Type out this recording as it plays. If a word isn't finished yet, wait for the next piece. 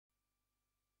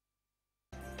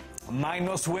Mae'n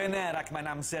nos Wener ac mae'n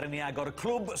amser ni agor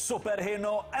clwb Super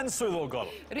Heno yn swyddogol.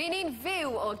 Rydyn ni'n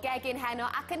fyw o gegin Heno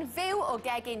ac yn fyw o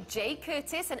gegin J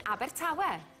Curtis yn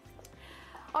Abertawe.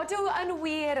 Odw yn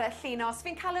wir y llunos,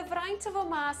 fi'n cael y fraint o fo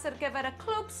mas ar gyfer y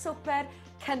clwb Super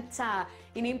cynta.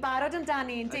 I ni'n barod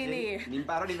amdani, di ni? Ni'n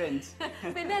barod i fynd.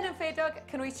 Fynden yn ffedog,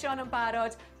 cynwysion yn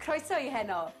barod. Croeso i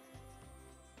Heno.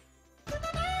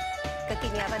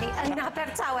 Gyginia fan ni yn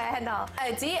Abertawe Heno.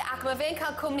 Ydy, ac mae fe'n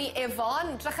cael cwmni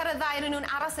Yvonne. Drych ar y ddau yn nhw'n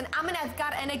aros yn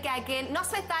amyneddgar yn y gegin.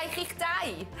 Noswaith da i chi'ch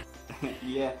dau.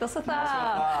 Ie. Noswaith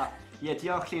da. Ie,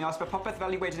 diolch Llunos. Mae popeth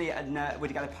fel i wedi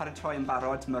cael ei paratoi yn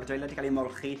barod. Mae'r dweilad wedi cael ei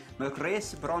molchi. Mae'r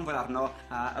gres bron fel arno.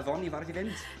 A Yvonne i barod i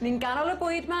fynd. Ni'n ganol y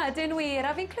bwyd ma, ydyn wir,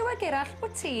 a fi'n clywed gerall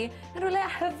bod ti yn rhywle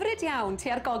hyfryd iawn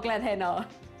ti ar gogledd Heno.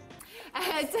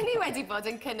 Dyn ni wedi bod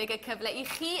yn cynnig y cyfle i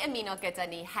chi ymuno gyda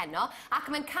ni Heno, ac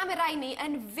mae'n camerau ni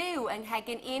yn fyw yng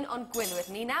nghegin un o'n gwylwyr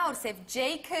ni nawr, sef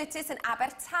J Curtis yn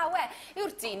Abertawe,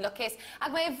 yw'r dyn lwcus.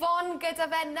 Ac mae Yvonne gyda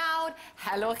fe nawr.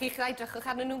 Helo chi'ch ddau, drychwch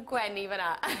arnyn nhw'n gwenu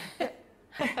fyna.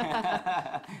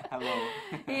 Helo.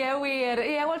 Ie, wir.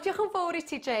 Ie, wel, diolch yn fawr i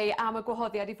ti, Jay, am y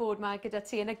gwahoddiad i fod yma gyda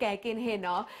ti yn y gegin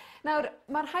Heno. Nawr,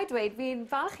 mae'r rhaid dweud, fi'n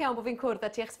falch iawn bod fi'n cwrdd â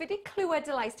ti, achos fi wedi clywed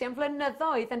y lais ti am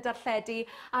flynyddoedd yn darlledu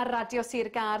ar radio Sir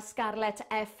Gar Scarlet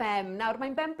FM. Nawr,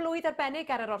 mae'n benblwydd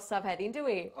arbennig ar yr orsaf heddi, yn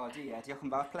dwi? O, diolch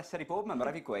yn fawr pleser i bob yma, mae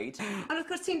rai fi gweud. Ond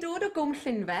wrth gwrs, ti'n dod o Gwm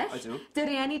Llynfell. Ydw. Dy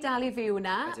rieni dal i fyw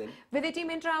na. Ydyn. Fyddi di'n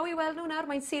mynd draw i weld nhw nawr,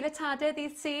 mae'n Sul y Tade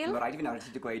ddydd Sul? Mae rhaid i fi nawr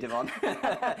wedi gweud, Yvonne.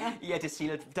 Ie, dy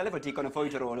Sul, dyle fod digon o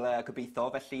fwyd ar ôl gobeithio,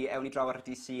 felly ewn ni draw ar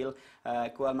dy Sul,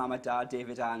 gweld mam a dad,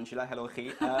 David a Angela, helo chi.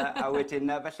 A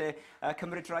wedyn, felly,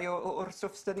 cymryd rai o'r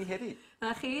stwff sydd ni heddi.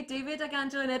 A chi, David ac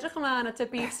Angela yn edrych ymlaen at y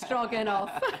beef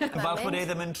stroganoff. Falch bod e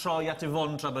ddim yn troi at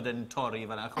Yvonne tra bod e'n torri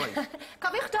fan'na, chwaith.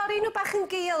 Cofiwch dorri nhw bach yn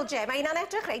gul, Je. Mae hynna'n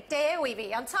edrych reit dew i fi,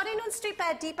 ond torri nhw'n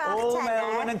stribedi bach tenne. O,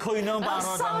 Melwen yn cwyno yn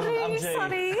barod am Jay.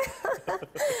 Sorry.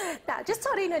 Na, just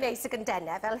torri nhw'n neis ag yn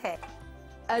denne fel hyn.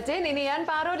 Ydyn, ni yn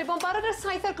barod, i bod yn barod ar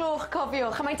 7 o'r gloch,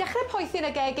 cofiwch. A mae'n dechrau poethi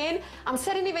yn y gegin,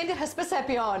 amser i ni fynd i'r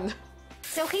hysbysebion.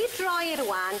 So chi droi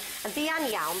rwan yn ddian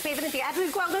iawn, be fydd yn di, a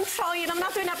dwi'n gweld yn troi yn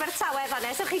ofnadwy'n Abertawe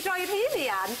fanne, so chi droi rhy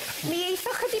ddian, mi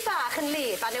eithwch chydig bach yn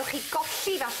lef, a newch chi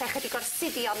golli falle chydig o'r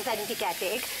sidion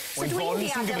fendigedig. O,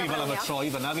 Yvonne sy'n gyfrifol am y troi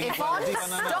fyna. Yvonne,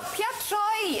 stopia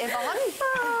troi, Yvonne.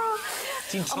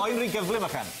 Ti'n troi'n rhy gyflym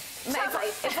allan?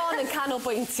 Yvonne yn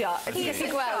canolbwyntio. Ti'n gallu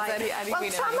gweld ar ei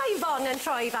Wel, tra mae Yvonne yn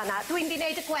troi fanna, dwi'n di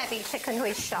wneud y gweddill y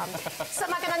cynhwysion. So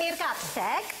mae gennym ni'r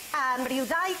garlleg, rhyw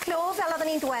 2 clo fel oedden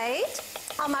ni'n dweud,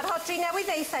 ond mae'r hodri newydd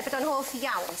eithaf bod yn hoff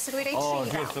iawn, so dwi'n rhaid 3 O,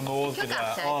 gwrth y modd gyda.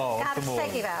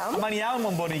 Garlleg i fewn. Mae'n iawn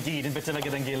mwyn bod ni gyd yn bita fe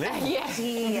gyda'n gilydd.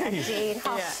 Di'n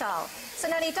hollol. So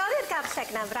na ni dorri'r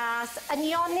garlleg na fras, yn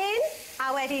ionyn,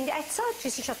 a wedyn eto,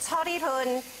 jyst eisiau torri'r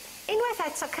hwn, unwaith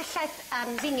eto cylled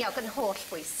finiog yn holl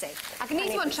bwysig. Ac ni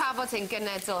wedi bod yn trafod hyn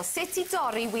gynedol. Sut i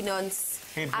dorri winwns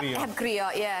heb grio,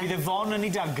 ie. Bydd Yvonne yn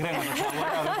ei dagren am y trafod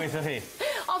ar y gweith yr hi.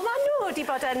 O, maen nhw wedi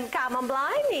bod yn gam o'n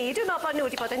blaen ni. Dwi'n meddwl bod nhw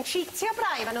wedi bod yn cheatio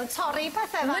braidd. Maen nhw'n torri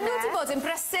pethau fanne. Maen nhw wedi bod yn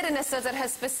brysur yn ystod yr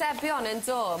hysbysebion yn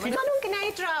do. Maen nhw'n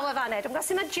gwneud draw y fanne. Dwi'n gwybod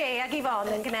sy'n mae Jay ac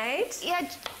Yvonne yn gwneud. Ie.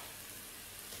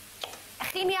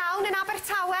 Chi'n iawn yn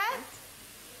Abertawe?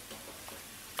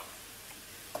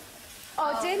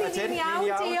 Odyn, ni'n iawn,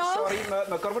 diolch. Sori,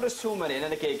 mae gorfod y sŵm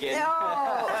yn y gegin.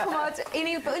 Chmod,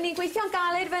 ni'n gweithio'n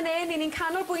galed fan hyn, ni'n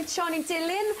canolbwyntio, ni'n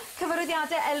dilyn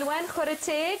cyfarwyddiadau Elwen, chwarae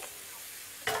teg.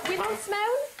 Gwynwns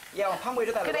mewn? Ie, ond pan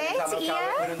wedodd Elwen yn canol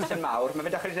cael yn llyn mawr, mae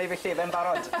fe'n dechrau gwneud fe llefen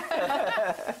barod.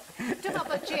 Dwi'n meddwl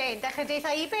bod Jane dechrau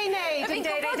deitha i be i wneud. Yn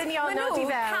deud yn ionod i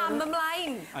fewn. Cam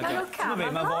ymlaen. Mae Yvonne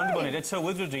wedi bod yn neud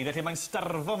tywydd rydw i, lle mae'n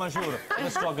starfo, mae'n siŵr. Yn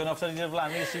y stroganoff sydd wedi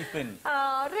diflannu syth bin. O,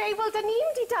 rei, wel, da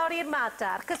ni'n di dorri'r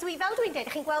madar, cos fel dwi'n dweud,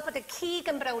 chi'n gweld bod y cig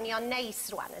yn brownio'n neis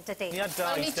rwan, yn dydi? Ni a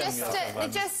dau Ni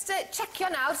just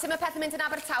checio nawr sut mae pethau mynd yn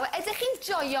Abertawe. Ydych chi'n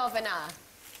joio fyna?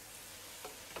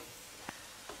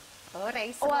 O,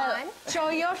 reis Wel,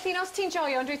 joio, Llunos, ti'n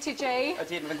joio, yn dwi ti, Jay?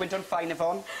 Ydy, mae'n gwynto'n ffain,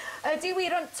 Yvonne. Ydy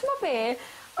wir, ond ti'n meddwl be?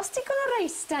 Os ti'n gwneud o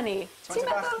reis da ni? Ti'n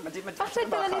meddwl, falle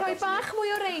dylen ni roi bach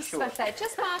mwy o reis, falle,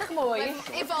 just bach mwy.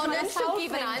 Yvonne yn llwgu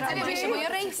fyna, dyn ni eisiau mwy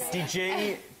o reis.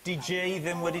 DJ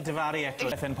ddim wedi dyfaru eto.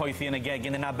 Beth yn poethi yn y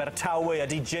gegin yn Abertawe, a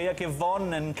DJ ac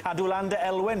Yvonne yn cadw lan dy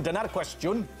Elwen. Dyna'r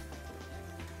cwestiwn.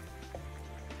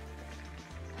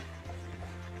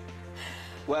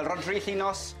 Wel, Rodri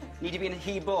Llunos, ni wedi by'n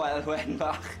hibo Elwen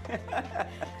bach.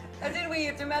 Ydyn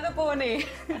wir, dwi'n meddwl bod ni.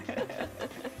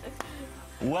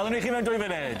 Welwn ni chi mewn 2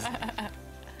 funud.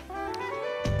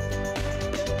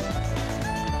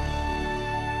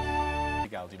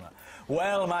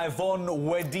 Wel, mae Yvonne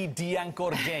wedi dianc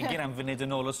o'r gegin am funud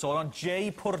yn ôl y sôn, ond Jay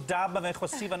Pwrdab, mae fe'n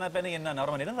chwysu fanna ben ei yna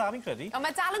nawr, mae'n un yn dda fi'n credu. Ond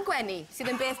mae dal yn gwenu,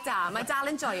 sydd yn beth da, mae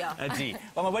dal yn joio. Ydy.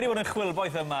 Wel, mae wedi bod yn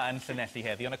chwilboeth yma yn Llanelli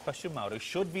heddi, ond y cwestiwn mawr yw,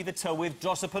 siwr fydd y tywydd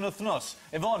dros y penwythnos?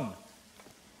 Yvonne,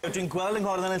 dwi'n gweld yng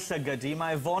Nghordan yn llygad di,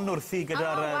 mae Yvonne wrthi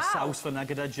gyda'r saws fyna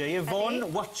gyda Jay.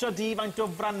 Yvonne, watcha di faint o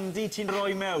frandi ti'n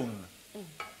rhoi mewn?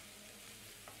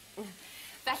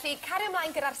 Felly, cario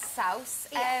ymlaen gyda'r saws,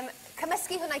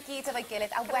 cymysgu hwnna gyd efo'i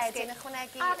gilydd, a wedyn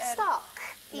ychwanegu... A'r stoc,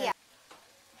 ie.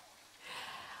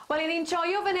 Wel, ni'n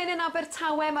joio fan hyn yn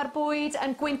Abertawe, mae'r bwyd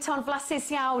yn gwynto'n flasus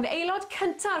iawn. Aelod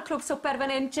cynta'r clwb swper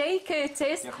fan hyn, Jay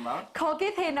Curtis. Diolch yn fawr.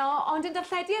 Cogydd Heno, ond yn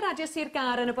darlledu y radio Sir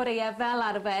Gar yn y boreau fel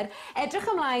arfer. Edrych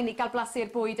ymlaen i gael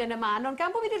blasu'r bwyd yn y man, ond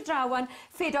gan bod fi wedi'r drawan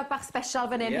ffedog bach special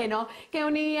fan hyn Heno,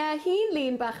 gewn ni hun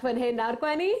lun bach fan hyn ar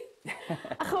Gwenu.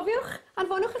 A chofiwch,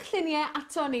 anfonwch eich lluniau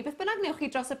ato ni, beth bynnag newch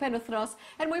chi dros y penwythnos,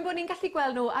 mwyn bod ni'n gallu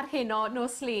gweld nhw ar Heno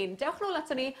nos lun. Dewch nôl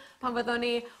ato ni pan fyddwn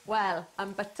ni, wel,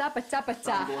 am byta. Ta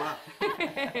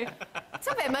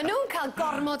fe, maen nhw'n cael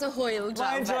gormod o hwyl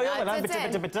draw Mae'n joio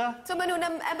fyna, bita. So maen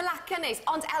nhw'n ymlacio neis,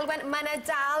 ond Elwen, mae yna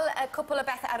dal cwpl o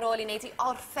bethau ar ôl i wneud i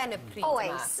orffen y pryd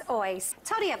yma. Oes.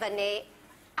 Torri efo ni,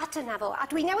 a dyna fo. A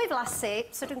dwi newydd blasu,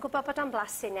 so dwi'n gwybod bod o'n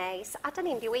blasu neis, a da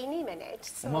ni'n diweini munud.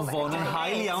 Mae Yvonne yn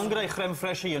hael iawn gyda'i chrem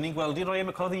ffres i, o'n i'n gweld i roi am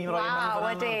y coddi, roi am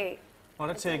Waw, wedi.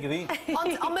 O'r teg iddi.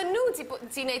 Ond maen nhw wedi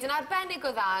wneud yn arbennig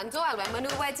o dda, yn do Elwen? Maen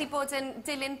nhw wedi bod yn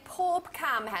dilyn pob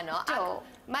cam heno. Do.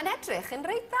 Mae'n edrych yn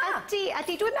reit dda.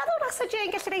 Ydy. Dwi'n meddwl os o Jane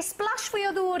gallu rhoi splash fwy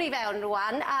o ddŵr i fewn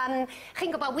rwan.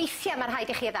 Chi'n gwybod, weithiau mae'n rhaid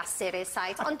i chi addasu'r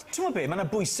i'r ond... Ti'n gwybod be, mae yna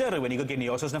bwysau rhywun i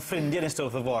goginio os oes yna ffrindiau yn ystod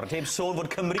y ffordd, heb sôn fod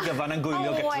Cymru gyfan yn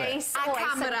gwylio gytre. A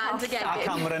camera yn dy gegin. A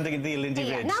camera yn dy ddilyn di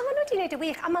fyd. Na, maen nhw wedi gwneud y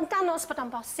wych, a mae'n danos bod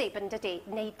o'n bosib yn dydi,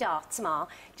 neud dot mo.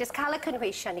 Jyst cael y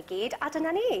cynhwysion i gyd, a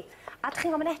dyna ni. A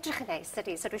chi'n gwybod, mae'n edrych yn neis,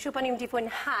 dydi? So dwi'n siŵr bod ni'n wedi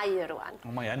fwynhau rwan.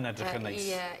 O, mae yn edrych yn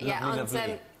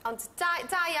neis. Ond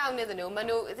da iawn iddyn nhw, maen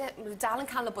nhw dal yn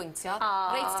canolbwyntio.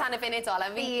 Reit tan y funud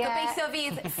ola. Gobeithio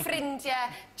fydd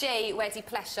ffrindiau Jay wedi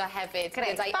plesio hefyd.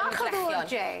 Bach o ddŵr,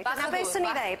 Jay. Bach o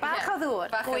ddŵr. Bach o ddŵr.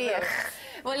 Gwych.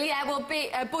 Wel ie,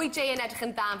 bwyd Jay yn edrych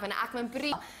yn dan fyna, ac mae'n bri...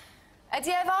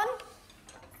 Ydy Yvonne?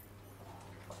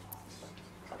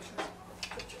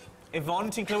 Yvonne,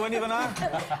 ti'n clywed ni fyna?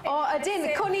 O, ydyn,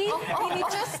 cwni, ni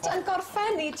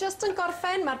just yn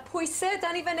gorffen, mae'r pwysau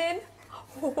dan ni fan hyn.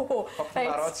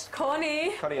 Reit,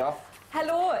 cwni. Cori off.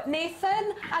 Helo, Nathan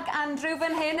ac Andrew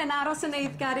fan hyn yn aros yn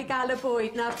eiddgar i gael y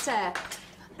bwyd, nawr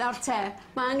te.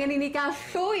 Mae angen i ni gael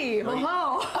llwy.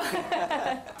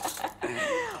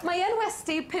 Mae yn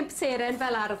westi 5 seren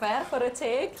fel arfer, chwarae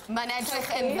teg. Mae'n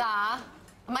edrych yn dda.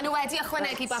 Maen nhw wedi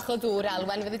ychwanegu bach o ddŵr,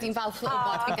 Elwen, fyddi di'n falch o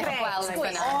wybod, fi'n gallu gweld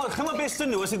fyna. O, chymod beth dyn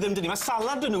nhw, os ydym dyn ni, mae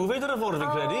salad dyn nhw, fyd ar y fwrdd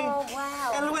fi'n credu.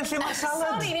 Elwen, lle mae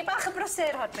salad? Sori, ni bach yn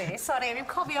brysur hodri. Sori, fi'n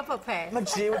cofio bob peth. Mae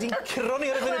Jay wedi'n cyrro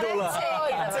ni ar y funud ola.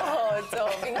 Do,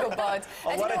 fi'n gwybod.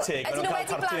 O, wara teg, maen nhw'n cael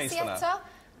parti neis fyna.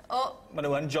 Maen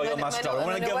nhw yn joio mas dawr,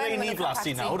 maen nhw'n gyfle i ni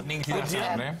blasu nawr. Ni'n gallu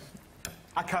ddechrau.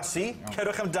 A Cassie,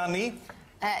 cerwch amdani.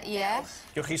 Ie.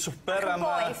 Gewch chi swper am...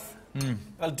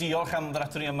 Wel, diolch am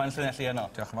ddratwn ni yma yn Llanelli heno.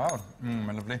 Diolch yn fawr.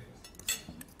 Mae'n lyflu.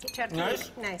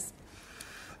 Nice.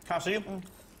 Cassie,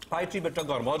 pai ti bita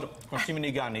gormod, os ti'n mynd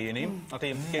i ganu i ni. A ti,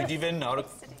 gei di fynd nawr,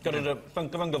 gyda'r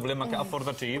pync yn gyflym ac a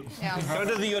ffwrdd o ti.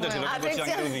 Gyda'r ddiod ydyn nhw, bod ti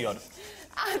angen i'w ddiod.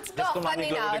 Atgoffa ni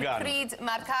nawr, pryd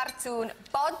mae'r cartŵn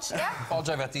Bodge, ie?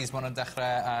 Bodge Fetis, mae'n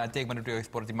dechrau 10 munud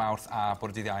bryd bore di Mawrth a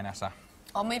bore di Iau nesaf.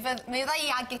 O, mi fydda i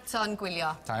ag eto yn gwylio.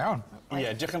 Da iawn.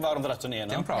 Ie, diolch yn fawr am ddratwn ni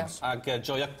heno. Dim probs. Ac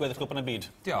joiac gweddill gwpan y byd.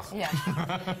 Diolch.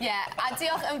 Ie, a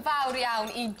diolch yn fawr iawn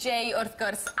i Jay wrth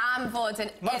gwrs am fod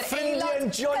yn... Mae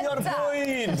ffrindiau'n joio'r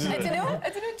bwyd! Ydyn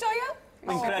nhw'n joio?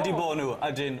 Fi'n credu bod nhw.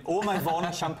 Ydyn, o, mae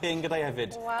Yvonne champagne gyda'i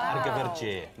hefyd. Ar gyfer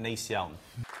Jay. Neis iawn.